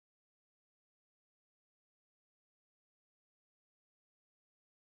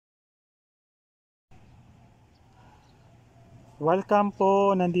Welcome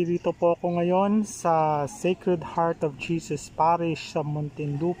po, nandito po ako ngayon sa Sacred Heart of Jesus Parish sa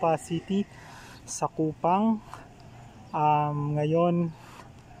Muntinlupa City, sa Kupang. Ngayon,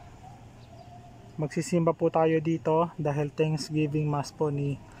 magsisimba po tayo dito dahil Thanksgiving Mass po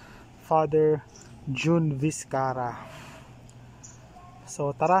ni Father June Viscarra.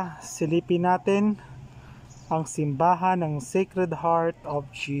 So tara, silipin natin ang simbahan ng Sacred Heart of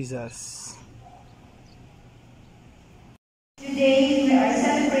Jesus. Today, we are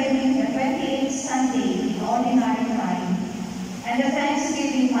celebrating the 28th Sunday in Ordinary Time and the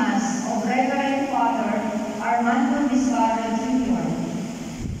Thanksgiving Mass of Reverend Father Armando Viscarra Jr.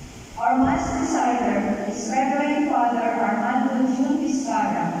 Our Mass decider is Reverend Father Armando June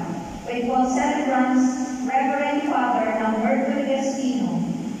Viscarra, with co-celebrants Reverend Father Lamberto Destino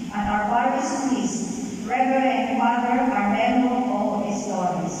and our Parish priest, Reverend Father Armando O.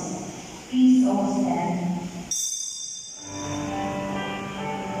 Estores. Please all stand.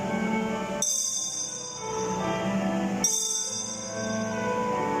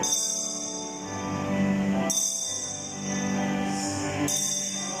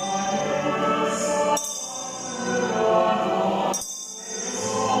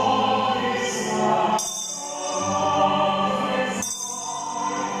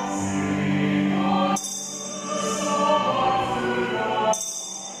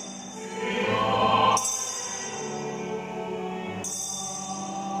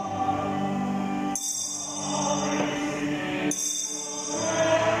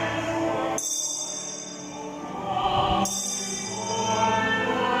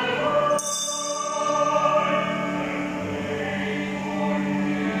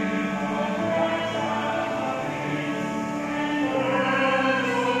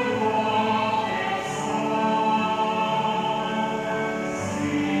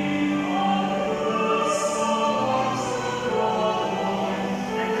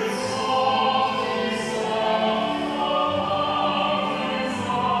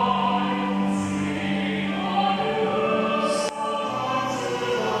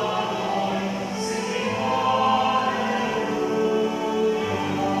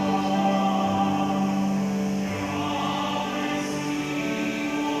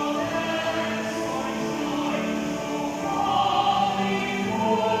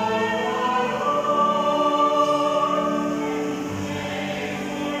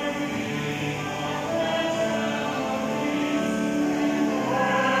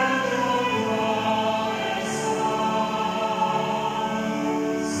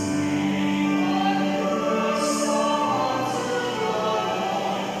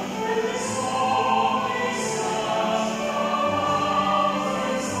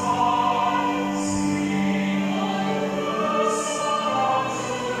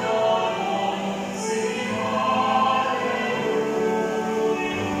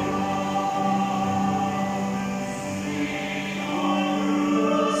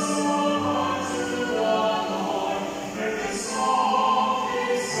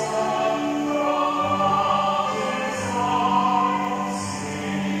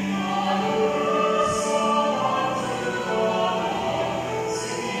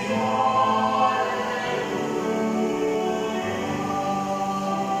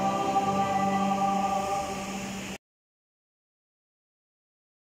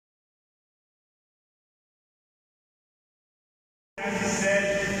 As he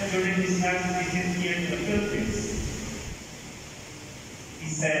said during his last visit here to the Philippines, he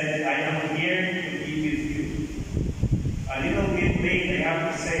said, I am here to be with you. A little bit late, I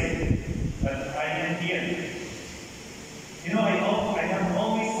have to say, but I am here. You know, I have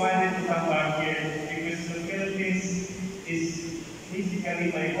always wanted to come back here because the Philippines is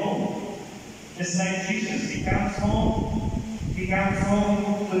basically my home. Just like Jesus, he comes home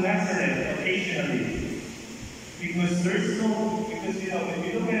to Nazareth occasionally. Because you know, when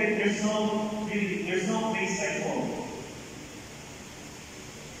you look at it, there's no place like home.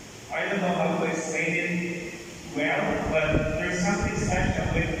 I don't know how to explain it well, but there's something special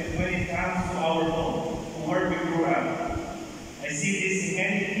when it comes to our home, to where we grew up. I see this in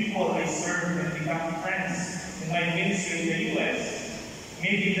many people I serve and become friends in my ministry in the U.S.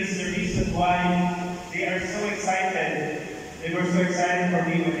 Maybe that's the reason why they are so excited. They were so excited for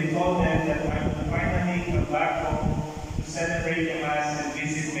me when I told them that I would finally come back home to celebrate the Mass and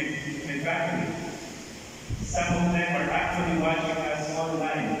visit my family. Some of them are actually watching us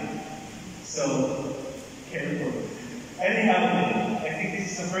online. So, careful. Anyhow, I think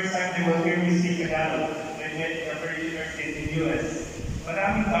this is the first time they will hear me speak about when I went to Parish University in the U.S.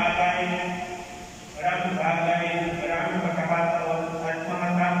 Maraming bagay, maraming pagkakataon at mga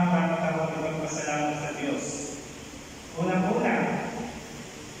tamang magpasalamat sa Diyos. Unang-una,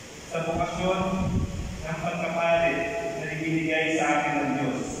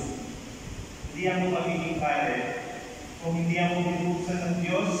 Hindi ako magiging pare kung hindi ako binuksan ng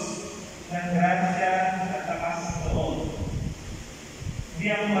Diyos ng grasya at takas ng loob. Hindi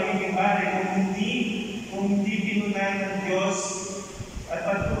ako magiging pare kung hindi pinunan ng Diyos at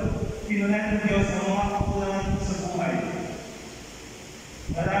pinunan ng Diyos ang mga kakulangan ko sa buhay.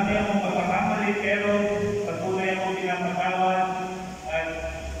 Marami akong pagkakamali pero patuloy akong pinapatawad at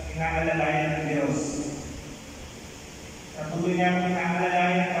inaalalayan ng Diyos. Patuloy niya akong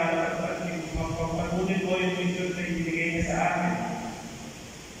inaalalayan para magpapatuloy ko yung mission na ibigay niya sa akin.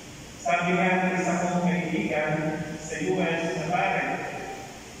 Sabi nga ng isa kong kaibigan sa US na pare,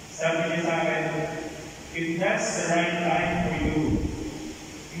 sabi niya sa akin, if that's the right time for you,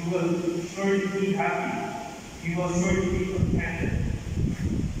 you will surely be happy. You will surely be contented.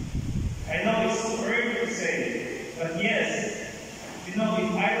 I know it's too early to say, but yes, if I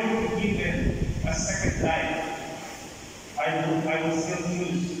were to be given a second life, I will still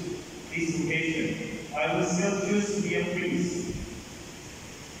choose this vocation. I will still choose to be a priest.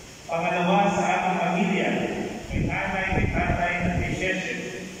 Pangalawa sa aking pamilya, may nanay, may tatay, at may sheshe.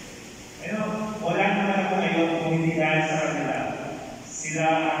 Wala naman ako ngayon kung hindi dahil sa kanila. Sila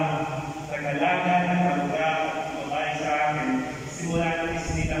ang nagalaga, nagkaluga, at babae sa akin, simula nang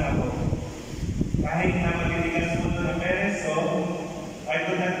isinilang ako. Kahit na magiging mundo ng parents ko, I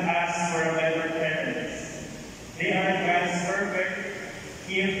do not ask for a better parents. They are God's perfect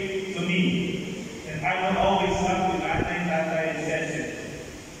gift to me. And I will always love you, nanay, tatay, and sheshe.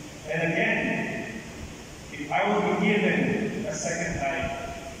 And again, if I were be given a second life,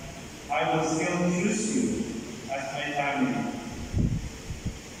 I will still choose you as my family.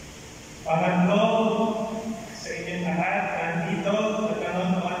 Pangatlo, sa inyong lahat, nandito,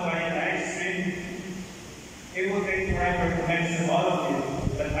 nagkanoon by live stream, it will take forever to mention all of you,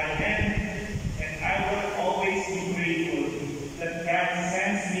 but I am, and I will always be grateful that God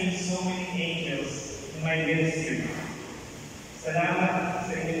sends me so many angels in my ministry. Salamat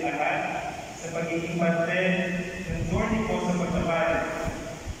sa inyong lahat sa pagiging parte ng journey ko sa pagkabari.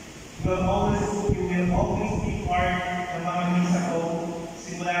 You will always be part ng mga misa ko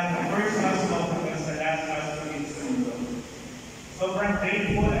simula sa first house ko hanggang sa last house ko din sa mundo. Sobrang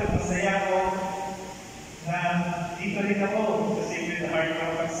grateful at masaya ko na dito rin ako sa Sacred Heart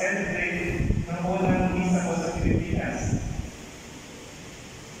makapag-celebrate ng unang misa ko sa Pilipinas.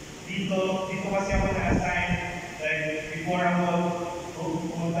 Dito kasi ako na-assign like before ako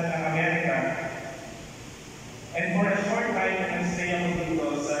pumunta ng Amerika. And for a short time, nag-stay ako dito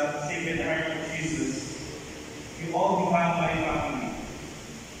sa Sacred Heart of Jesus. You all become my family.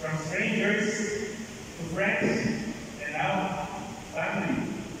 From strangers to friends, and now, family.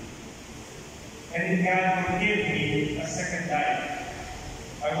 And if God will give me a second life,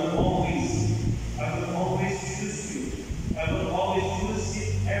 I will always choose you. I will always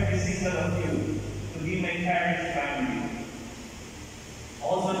choose every single of you to be my Parish family.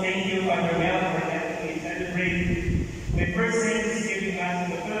 Also, thank you, Father Mel, for letting me celebrate my first Thanksgiving Mass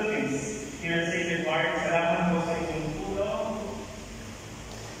in the Philippines here at Sacred Heart. Salamat po sa inyong tulong.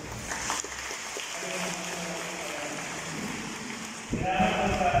 Salamat po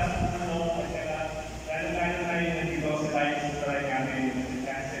sa tulong at saka lalo-lalo na yung nandito sa live sa taray namin sa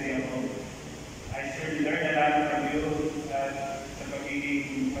Chancery ako. I surely learned a lot from you sa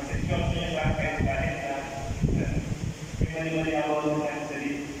pagiging pasensyon niyo sa akin kahit na may mali-mali ako sa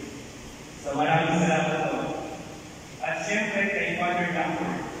Chancery. So maraming salamat po. At siyempre kay Father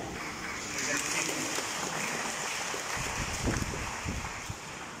Lambert.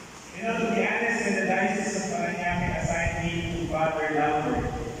 To be honest, in the Diocese of Paranaque assigned me to Father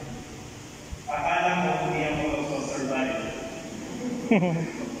Lambert. Akala ko hindi ako survive.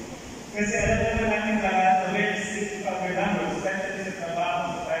 Kasi alam naman natin lahat na very strict Father Lambert, especially sa trabaho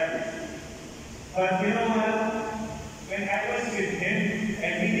sa Parish. But you know what? When I was with him, I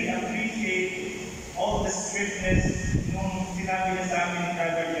really appreciate all the strictness nung sinabi niya sa amin ni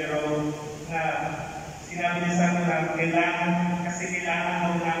Father Jerome na sinabi niya sa amin na kailangan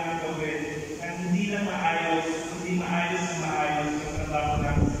daw namin gawin na hindi na maayos yung trabaho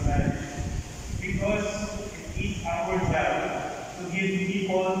namin sa Parish. Because it is our job to give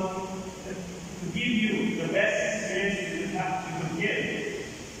you the best experience you could give.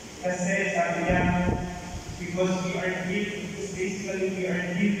 Kasi sabi niya, because we are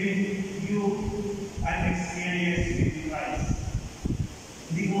giving you an experience with Christ.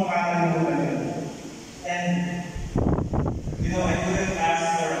 Hindi ko makakalimutan yun. And, I couldn't ask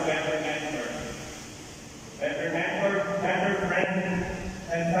for a better better friend,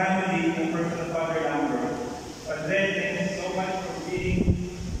 and family in the person of Father Lambert. But then, thank you so much for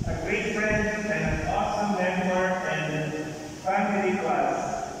being a great friend and an awesome mentor and family to us.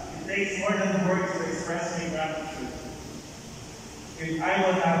 takes more than words to express my gratitude. If I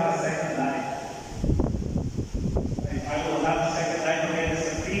will have a second life, if I will have a second life again as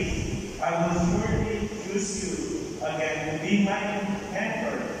a priest, I will surely choose you again to be my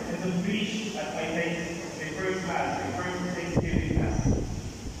mentor and to preach at my first Mass, my first Thanksgiving Mass.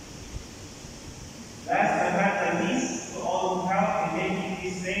 Last but not least, to all who helped in making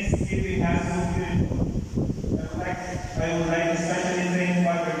these Thanksgiving Mass so beautiful. I would like to especially thank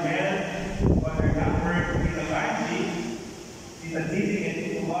Father Mel, Father Lambert, Tita Angie, Tita Didi and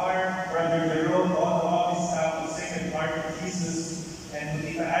Tito Mar, Brother Jerome, all the office staff of Sacred Heart of Jesus, and to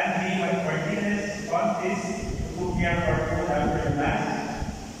Tita Angie, Martinez, Fontes, who care for our food after the Mass,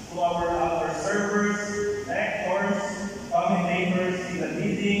 to our servers, lectors, commentators, Tita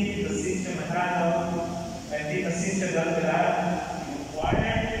Didi, Tita Cynthia Manalo, and Tita Cynthia Dalvelan, Tita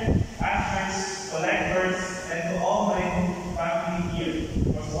Choir, ushers, collectors, and to all my family here,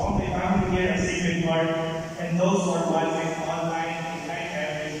 to all my family here at Sacred Heart, and those who are watching online in my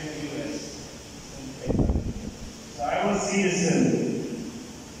Parish in the U.S. So I will see you soon.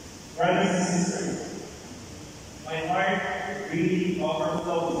 Brothers and sisters, my heart really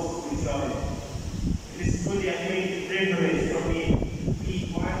overflows with joy. It is truly a great privilege for me to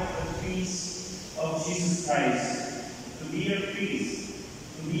be one of the priests of Jesus Christ, to be your priest,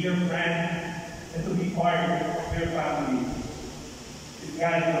 to be your friend, and to be part of your family. If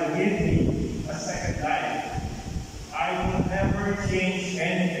God will give me a second life, I will never change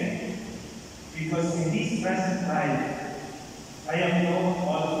anything, because in this present life, I have known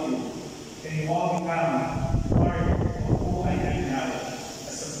all of you, and you all become part of who I am now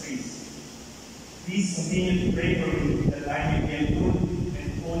as a priest. Please continue to pray for me that I may be a good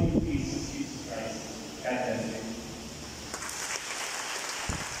and holy priest of Jesus Christ. God bless you.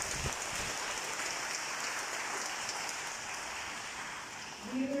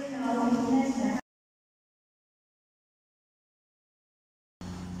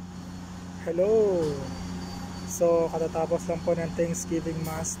 Hello! So, katatapos lang po ng Thanksgiving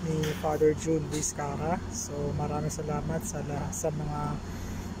Mass ni Father June Viscarra. So, maraming salamat sa mga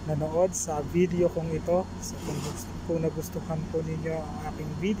nanood sa video kong ito. So, kung nagustuhan po ninyo ang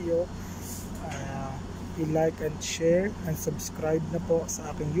aking video, i-like and share and subscribe na po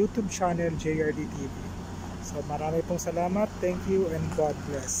sa aking YouTube channel, JRD TV. So, marami pong salamat. Thank you and God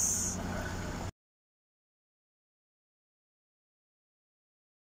bless.